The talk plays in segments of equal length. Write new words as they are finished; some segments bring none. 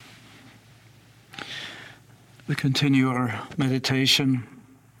We continue our meditation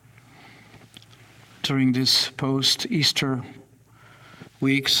during this post-Easter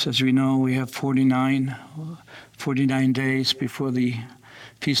weeks. As we know, we have 49 days before the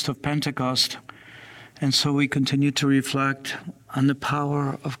Feast of Pentecost. And so we continue to reflect on the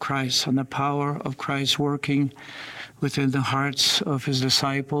power of Christ, on the power of Christ working within the hearts of his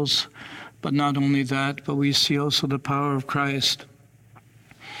disciples. But not only that, but we see also the power of Christ,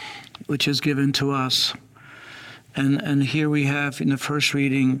 which is given to us. And here we have in the first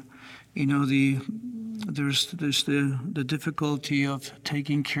reading, there's the difficulty of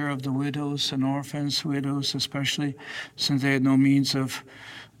taking care of the widows and orphans, widows especially, since they had no means of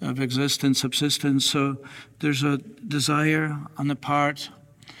subsistence. So there's a desire on the part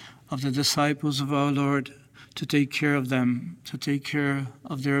of the disciples of our Lord to take care of them, to take care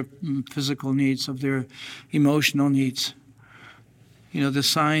of their physical needs, of their emotional needs. The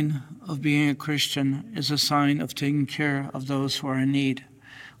sign of being a Christian is a sign of taking care of those who are in need,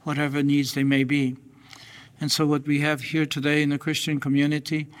 whatever needs they may be. And so what we have here today in the Christian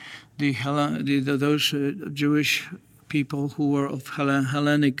community, those Jewish people who were of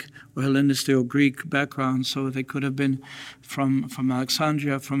Hellenic or Hellenistic or Greek background, so they could have been from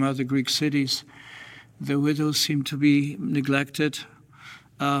Alexandria, from other Greek cities. The widows seem to be neglected,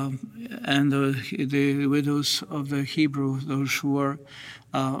 and the widows of the Hebrew, those who are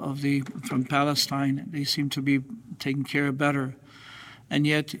from Palestine, they seem to be taken care of better. And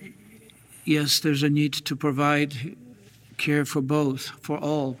yet, yes, there's a need to provide care for both, for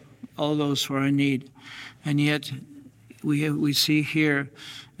all those who are in need. And yet, we see here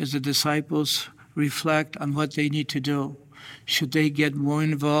as the disciples reflect on what they need to do. Should they get more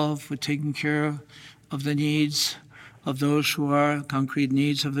involved with taking care of the needs of those who are concrete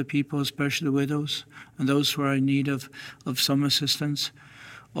needs of the people, especially the widows, and those who are in need of some assistance?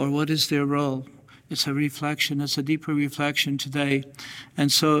 Or what is their role? It's a reflection, it's a deeper reflection today.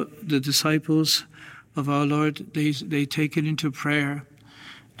 And so the disciples of our Lord, they take it into prayer,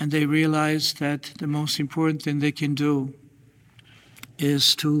 and they realize that the most important thing they can do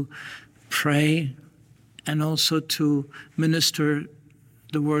is to pray and also to minister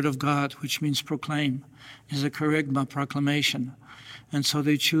the word of God, which means proclaim, is a kerygma, proclamation. And so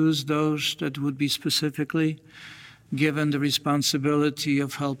they choose those that would be specifically given the responsibility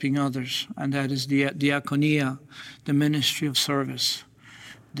of helping others, and that is the diaconia, the ministry of service.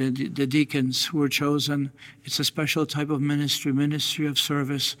 The deacons who were chosen, it's a special type of ministry of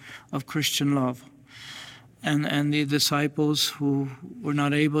service, of Christian love. And the disciples who were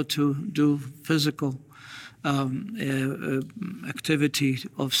not able to do physical activity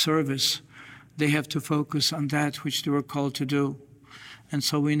of service, they have to focus on that which they were called to do. And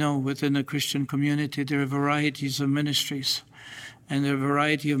so we know within the Christian community there are varieties of ministries, and there are a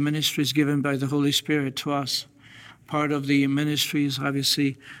variety of ministries given by the Holy Spirit to us. Part of the ministry is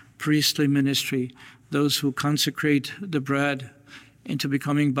obviously priestly ministry, those who consecrate the bread into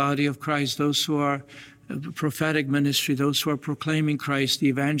becoming body of Christ, those who are prophetic ministry, those who are proclaiming Christ, the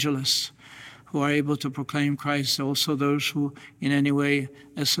evangelists who are able to proclaim Christ, also those who in any way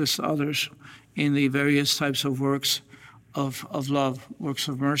assist others in the various types of works of love, works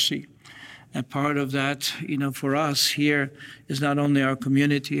of mercy. And part of that, for us here is not only our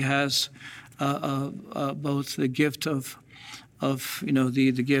community has both the gift of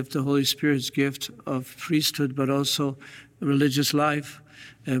the gift, the Holy Spirit's gift of priesthood, but also religious life,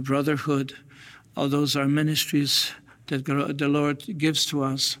 brotherhood. All those are ministries that the Lord gives to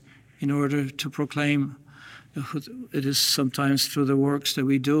us in order to proclaim. It is sometimes through the works that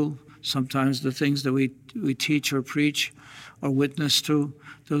we do, sometimes the things that we teach or preach or witness to,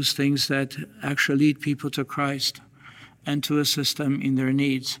 those things that actually lead people to Christ and to assist them in their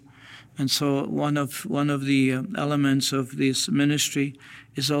needs. And so one of the elements of this ministry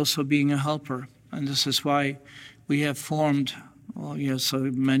is also being a helper. And this is why we have formed, so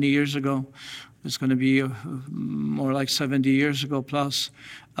many years ago, it's going to be more like 70 years ago plus,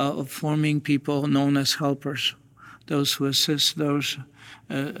 of forming people known as helpers, those who assist who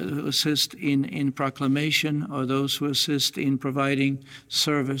assist in proclamation, or those who assist in providing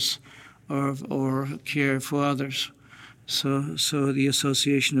service or care for others. So the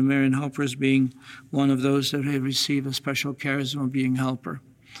Association of Marian Helpers being one of those that have received a special charism of being helper.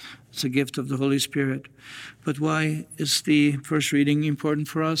 It's a gift of the Holy Spirit. But why is the first reading important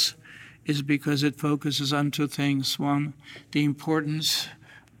for us? Is because it focuses on two things. One, the importance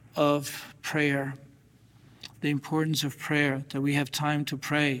of prayer. The importance of prayer, that we have time to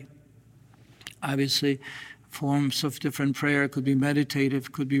pray. Obviously, forms of different prayer. Could be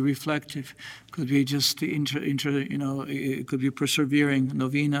meditative, could be reflective, could be just it could be persevering,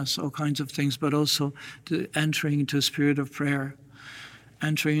 novenas, all kinds of things, but also entering into a spirit of prayer,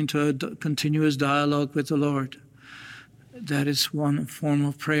 entering into a continuous dialogue with the Lord. That is one form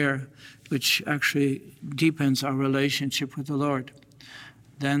of prayer which actually deepens our relationship with the Lord.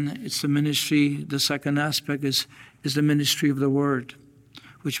 Then it's the ministry. The second aspect is the ministry of the Word,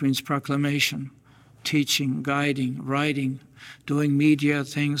 which means proclamation, teaching, guiding, writing, doing media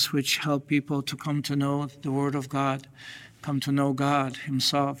things which help people to come to know the Word of God, come to know God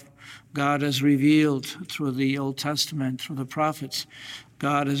Himself. God is revealed through the Old Testament, through the prophets.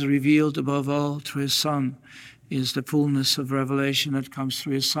 God is revealed above all through His Son. Is the fullness of revelation that comes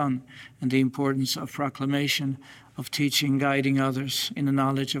through His Son, and the importance of proclamation, of teaching, guiding others in the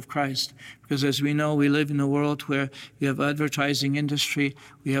knowledge of Christ. Because as we know, we live in a world where we have advertising industry,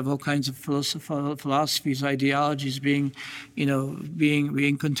 we have all kinds of philosophies, ideologies being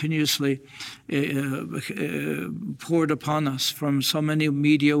continuously poured upon us from so many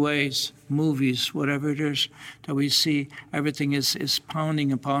media ways, movies, whatever it is that we see. Everything is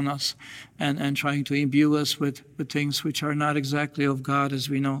pounding upon us and trying to imbue us with things which are not exactly of God, as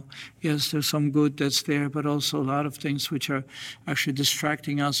we know. Yes, there's some good that's there, but also a lot of things which are actually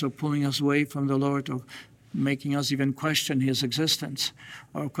distracting us or pulling us away from the Lord, or making us even question His existence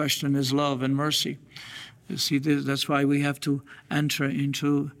or question His love and mercy. You see, that's why we have to enter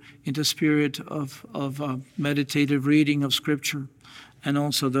into spirit of meditative reading of Scripture, and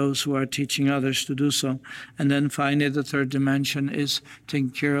also those who are teaching others to do so. And then finally, the third dimension is taking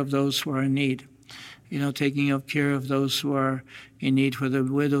care of those who are in need. Taking care of those who are in need, whether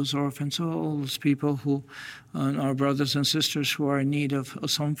widows, orphans, all those people who, our brothers and sisters who are in need of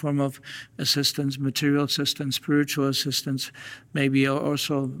some form of assistance, material assistance, spiritual assistance, maybe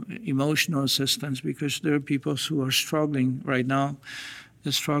also emotional assistance, because there are people who are struggling right now.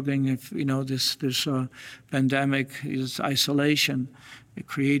 They're struggling if, this pandemic, is isolation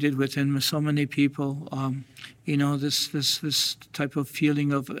created within so many people, this type of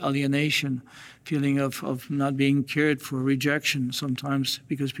feeling of alienation, feeling of not being cared for, rejection sometimes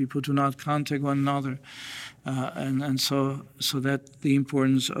because people do not contact one another. And so that the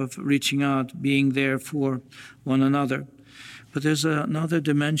importance of reaching out, being there for one another. But there's another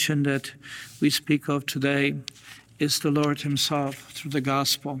dimension that we speak of today, is the Lord Himself through the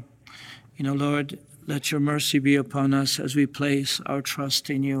gospel. Lord, let your mercy be upon us as we place our trust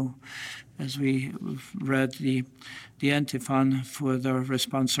in you. As we read the antiphon for the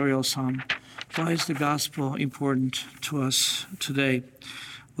responsorial psalm. Why is the gospel important to us today?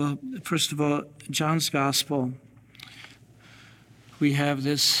 Well, first of all, John's gospel. We have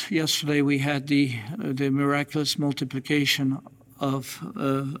this. Yesterday we had the miraculous multiplication of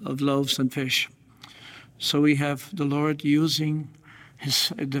loaves and fish. So we have the Lord using His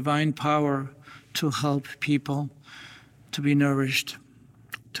divine power to help people to be nourished,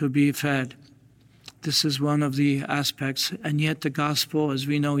 to be fed. This is one of the aspects. And yet the gospel, as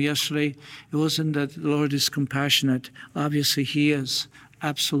we know yesterday, it wasn't that the Lord is compassionate. Obviously He is.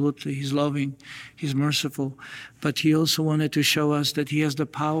 Absolutely. He's loving. He's merciful. But He also wanted to show us that He has the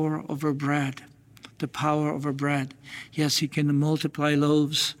power over bread. The power over bread. Yes, He can multiply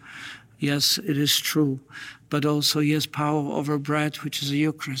loaves. Yes, it is true. But also He has power over bread, which is the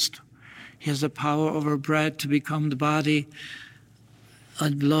Eucharist. He has the power over bread to become the body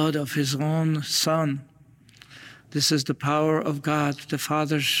and blood of His own Son. This is the power of God, the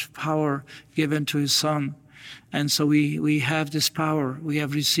Father's power given to His Son. And so we have this power. We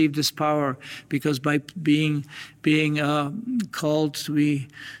have received this power because by being called to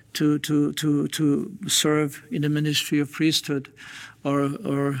serve in the ministry of priesthood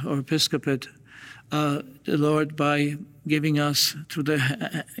or episcopate, the Lord, by giving us through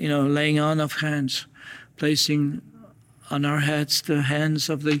the laying on of hands, placing on our heads the hands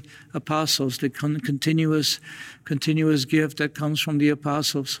of the apostles, the continuous gift that comes from the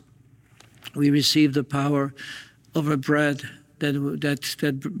apostles. We receive the power over bread,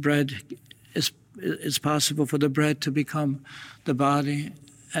 that bread is possible for the bread to become the body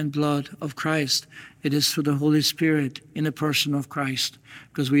and blood of Christ. It is through the Holy Spirit in the person of Christ,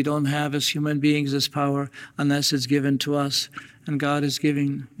 because we don't have as human beings this power unless it's given to us. And God has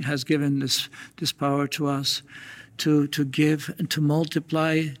given this power to us to give and to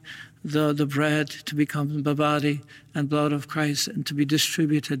multiply the bread to become the body and blood of Christ and to be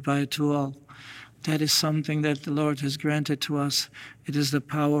distributed by it to all. That is something that the Lord has granted to us. It is the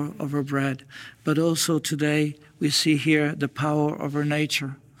power over bread. But also today we see here the power over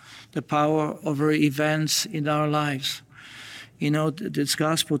nature, the power over events in our lives. This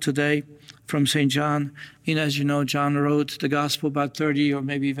gospel today from St. John. As you know, John wrote the gospel about 30 or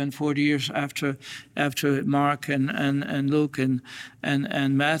maybe even 40 years after Mark and Luke and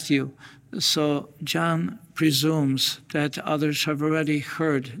Matthew. So John presumes that others have already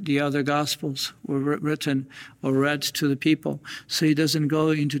heard the other gospels were written or read to the people. So he doesn't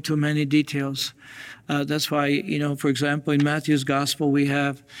go into too many details. That's why, for example, in Matthew's gospel, we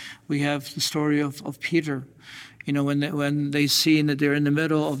have the story of Peter. When they see that they're in the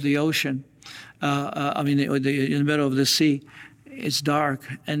middle of the ocean, in the middle of the sea, it's dark,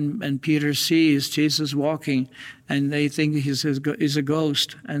 and Peter sees Jesus walking, and they think he's a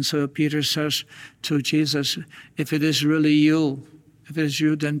ghost. And so Peter says to Jesus, if it is really you,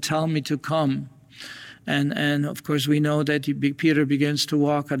 then tell me to come. And of course we know that Peter begins to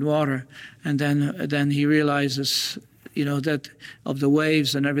walk on water, and then he realizes, that of the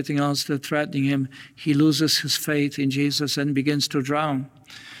waves and everything else that threatening him, he loses his faith in Jesus and begins to drown.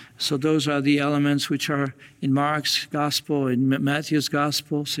 So those are the elements which are in Mark's gospel, in Matthew's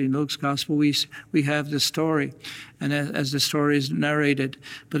gospel, St. Luke's gospel. We have the story, and as the story is narrated.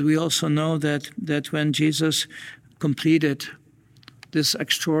 But we also know that when Jesus completed this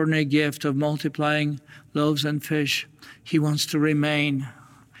extraordinary gift of multiplying loaves and fish, he wants to remain.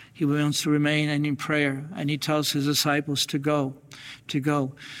 He wants to remain and in prayer, and he tells his disciples to go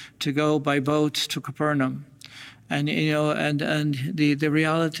by boat to Capernaum. And the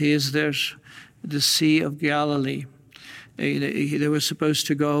reality is there's the Sea of Galilee. They were supposed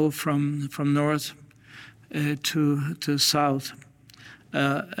to go from north to south,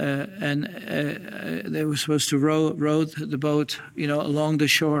 and they were supposed to row the boat, along the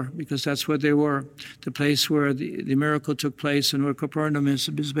shore, because that's where they were, the place where the miracle took place, and where Capernaum is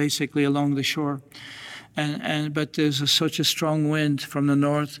basically along the shore. But there's such a strong wind from the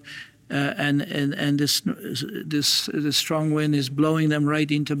north. And this strong wind is blowing them right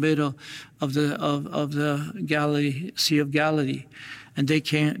into the middle of the Galilee, Sea of Galilee, and they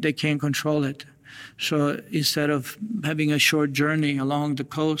can't control it. So instead of having a short journey along the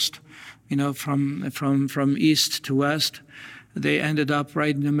coast, from east to west, they ended up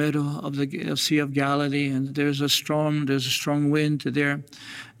right in the middle of the Sea of Galilee, and there's a storm, there's a strong wind there,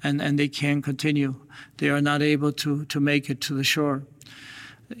 and they can't continue. They are not able to make it to the shore.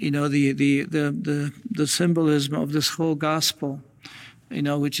 The symbolism of this whole gospel,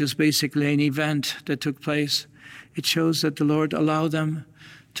 which is basically an event that took place, it shows that the Lord allowed them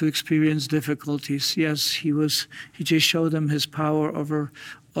to experience difficulties. Yes, he just showed them his power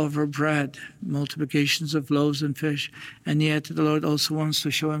over bread, multiplications of loaves and fish, and yet the Lord also wants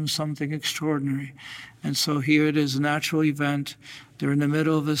to show them something extraordinary. And so here it is, a natural event. They're in the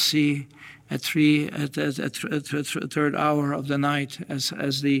middle of the sea at the third hour of the night,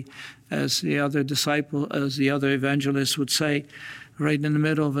 as the other disciple, as the other evangelists would say, right in the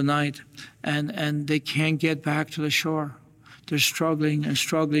middle of the night, and they can't get back to the shore. They're struggling,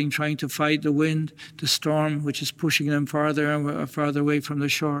 trying to fight the wind, the storm, which is pushing them farther and farther away from the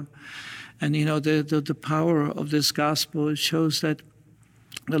shore. And the power of this gospel, it shows that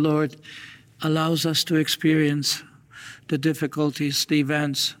the Lord allows us to experience the difficulties, the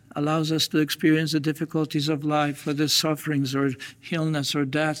events, allows us to experience the difficulties of life, whether sufferings or illness or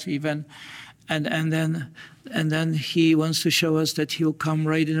death even. And then he wants to show us that he'll come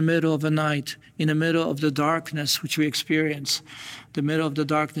right in the middle of the night, in the middle of the darkness which we experience. The middle of the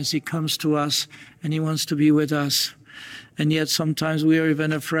darkness, he comes to us and he wants to be with us. And yet sometimes we are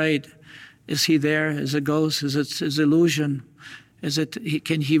even afraid. Is he there? Is it a ghost? Is it his illusion?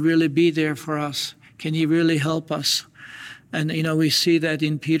 Can he really be there for us? Can he really help us? And, we see that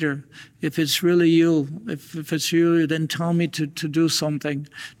in Peter. If it's really you, if it's you, then tell me to do something,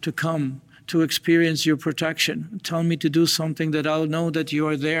 to come, to experience your protection. Tell me to do something that I'll know that you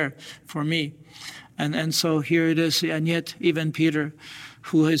are there for me. And so here it is. And yet even Peter,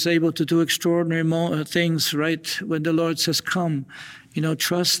 who is able to do extraordinary things, right, when the Lord says, come,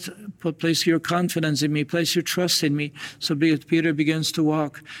 trust, place your confidence in me, place your trust in me. So Peter begins to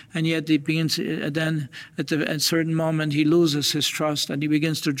walk, and yet he begins, then at a certain moment he loses his trust and he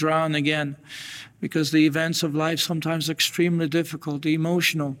begins to drown again, because the events of life sometimes are extremely difficult, the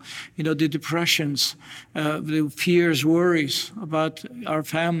emotional, the depressions, the fears, worries about our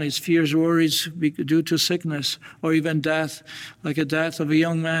families, fears, worries due to sickness or even death, like a death of a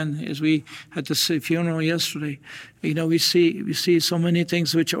young man, as we had the funeral yesterday. We see so many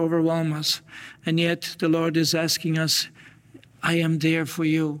things which overwhelm us, and yet the Lord is asking us, I am there for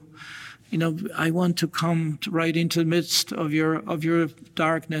you. I want to come right into the midst of your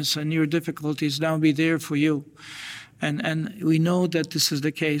darkness and your difficulties. Now be there for you. And we know that this is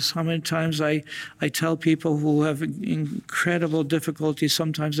the case. How many times I tell people who have incredible difficulties,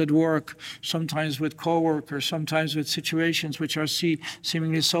 sometimes at work, sometimes with coworkers, sometimes with situations which are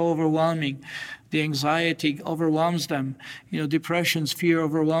seemingly so overwhelming. The anxiety overwhelms them. Depressions, fear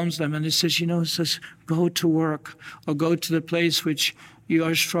overwhelms them. And it says, go to work or go to the place which you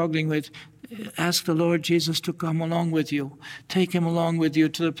are struggling with. Ask the Lord Jesus to come along with you. Take him along with you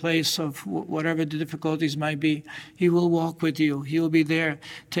to the place of whatever the difficulties might be. He will walk with you. He will be there.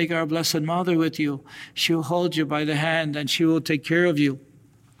 Take our Blessed Mother with you. She will hold you by the hand and she will take care of you.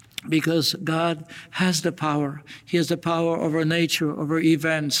 Because God has the power. He has the power over nature, over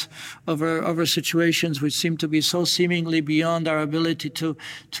events, over situations which seem to be so seemingly beyond our ability to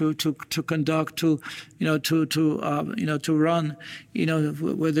conduct, to run.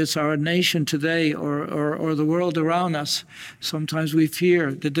 Whether it's our nation today or the world around us. Sometimes we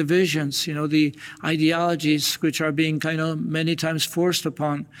fear the divisions, the ideologies which are being many times forced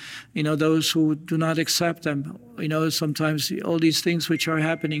upon, those who do not accept them. Sometimes all these things which are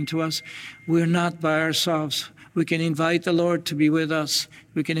happening to us, we're not by ourselves. We can invite the Lord to be with us.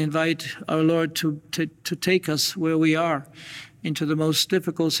 We can invite our Lord to take us where we are into the most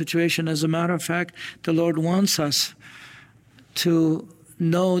difficult situation. As a matter of fact, the Lord wants us to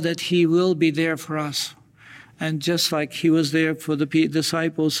know that he will be there for us. And just like he was there for the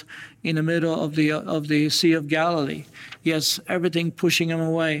disciples in the middle of the Sea of Galilee, yes, everything pushing them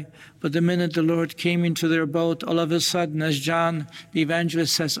away. But the minute the Lord came into their boat, all of a sudden, as John the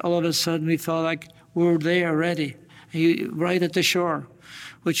evangelist says, all of a sudden we felt like we were there already, right at the shore,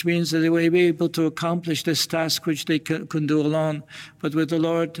 which means that they were able to accomplish this task which they couldn't do alone. But with the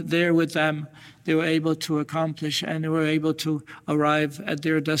Lord there with them, they were able to accomplish and they were able to arrive at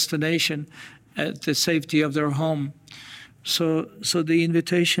their destination at the safety of their home. So the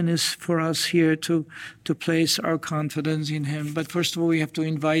invitation is for us here to place our confidence in him. But first of all, we have to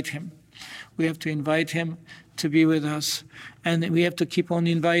invite him. We have to invite him to be with us. And we have to keep on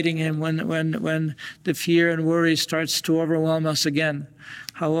inviting him when the fear and worry starts to overwhelm us again.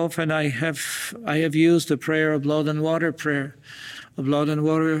 How often I have used the prayer of blood and water prayer. The blood and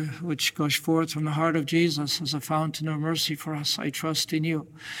water which goes forth from the heart of Jesus as a fountain of mercy for us. I trust in you.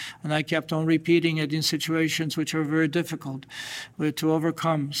 And I kept on repeating it in situations which are very difficult to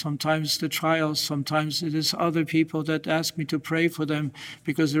overcome. Sometimes the trials, sometimes it is other people that ask me to pray for them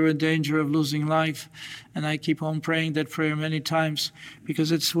because they're in danger of losing life. And I keep on praying that prayer many times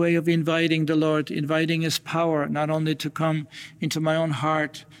because it's a way of inviting the Lord, inviting his power, not only to come into my own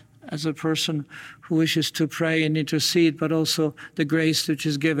heart as a person who wishes to pray and intercede, but also the grace which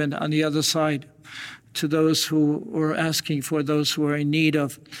is given on the other side to those who are asking for, those who are in need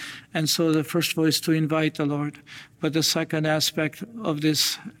of. And so the first voice to invite the Lord. But the second aspect of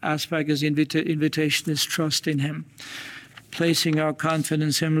this aspect is invitation is trust in him. Placing our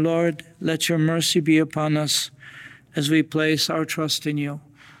confidence in him. Lord, let your mercy be upon us as we place our trust in you.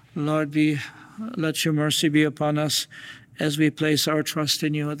 Lord, let your mercy be upon us as we place our trust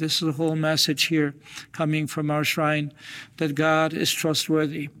in you. This is the whole message here coming from our shrine, that God is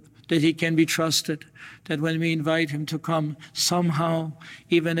trustworthy, that he can be trusted, that when we invite him to come, somehow,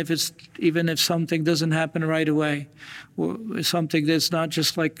 even if something doesn't happen right away, something that's not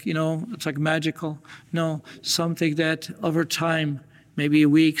just like, it's like magical. No, something that over time, maybe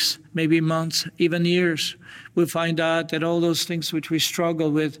weeks, maybe months, even years, we'll find out that all those things which we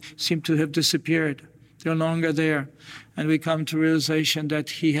struggle with seem to have disappeared. They're no longer there. And we come to realization that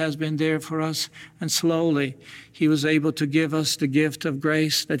he has been there for us. And slowly, he was able to give us the gift of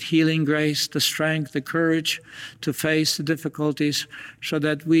grace, that healing grace, the strength, the courage to face the difficulties, so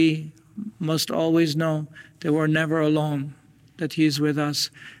that we must always know that we're never alone, that he is with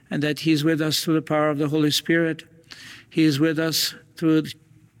us, and that he's with us through the power of the Holy Spirit. He is with us through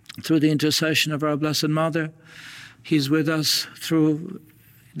the intercession of our Blessed Mother. He's with us through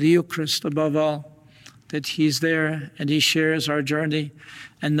the Eucharist above all, that he's there and he shares our journey,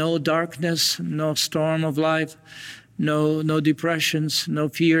 and no darkness, no storm of life, no depressions, no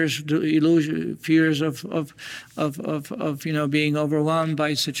fears, fears of being overwhelmed by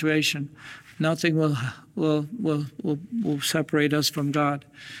a situation. Nothing will separate us from God.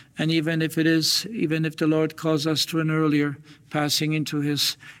 And even if the Lord calls us to an earlier passing into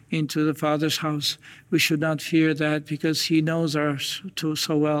the Father's house, we should not fear that, because he knows us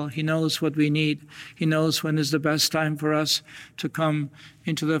so well. He knows what we need. He knows when is the best time for us to come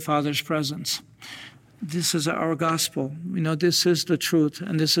into the Father's presence. This is our gospel. This is the truth.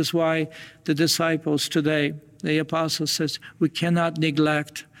 And this is why the disciples today, the apostles, says, we cannot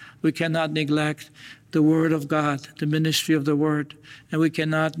neglect the Word of God, the ministry of the Word. And we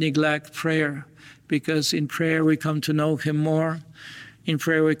cannot neglect prayer, because in prayer we come to know him more. In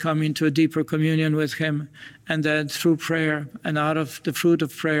prayer we come into a deeper communion with him, and then through prayer and out of the fruit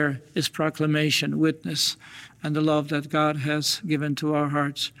of prayer is proclamation, witness, and the love that God has given to our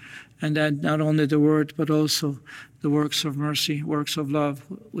hearts. And then not only the word, but also the works of mercy, works of love,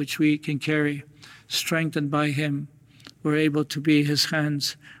 which we can carry, strengthened by him. We're able to be his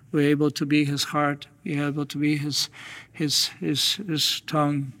hands. We're able to be his heart. We're able to be his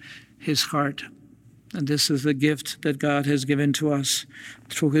tongue, his heart. And this is the gift that God has given to us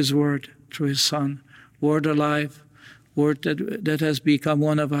through his word, through his Son. Word alive, word that has become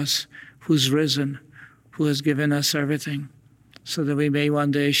one of us, who's risen, who has given us everything, so that we may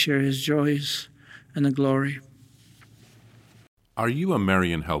one day share his joys and the glory. Are you a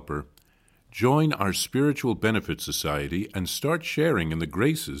Marian helper? Join our Spiritual Benefit Society and start sharing in the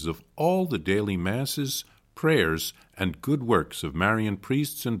graces of all the daily masses, prayers, and good works of Marian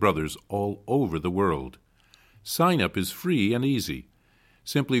priests and brothers all over the world. Sign up is free and easy.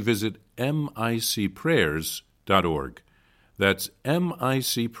 Simply visit micprayers.org. That's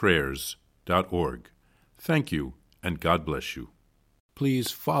micprayers.org. Thank you, and God bless you.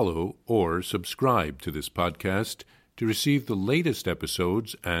 Please follow or subscribe to this podcast to receive the latest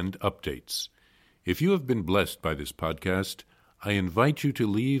episodes and updates. If you have been blessed by this podcast, I invite you to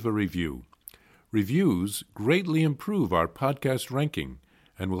leave a review. Reviews greatly improve our podcast ranking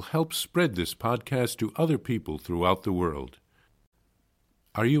and will help spread this podcast to other people throughout the world.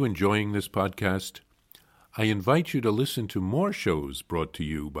 Are you enjoying this podcast? I invite you to listen to more shows brought to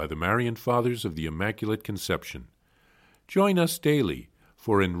you by the Marian Fathers of the Immaculate Conception. Join us daily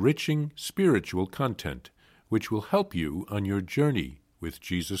for enriching spiritual content, which will help you on your journey with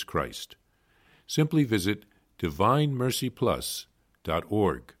Jesus Christ. Simply visit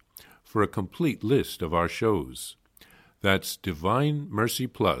DivineMercyPlus.org for a complete list of our shows. That's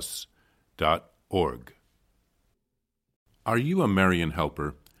DivineMercyPlus.org. Are you a Marian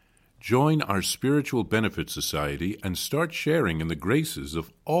helper? Join our Spiritual Benefit Society and start sharing in the graces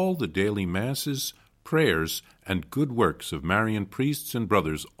of all the daily masses, prayers, and good works of Marian priests and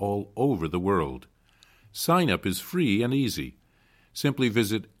brothers all over the world. Sign up is free and easy. Simply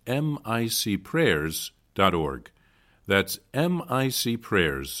visit micprayers.org. That's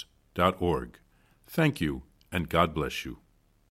micprayers.org. Thank you, and God bless you.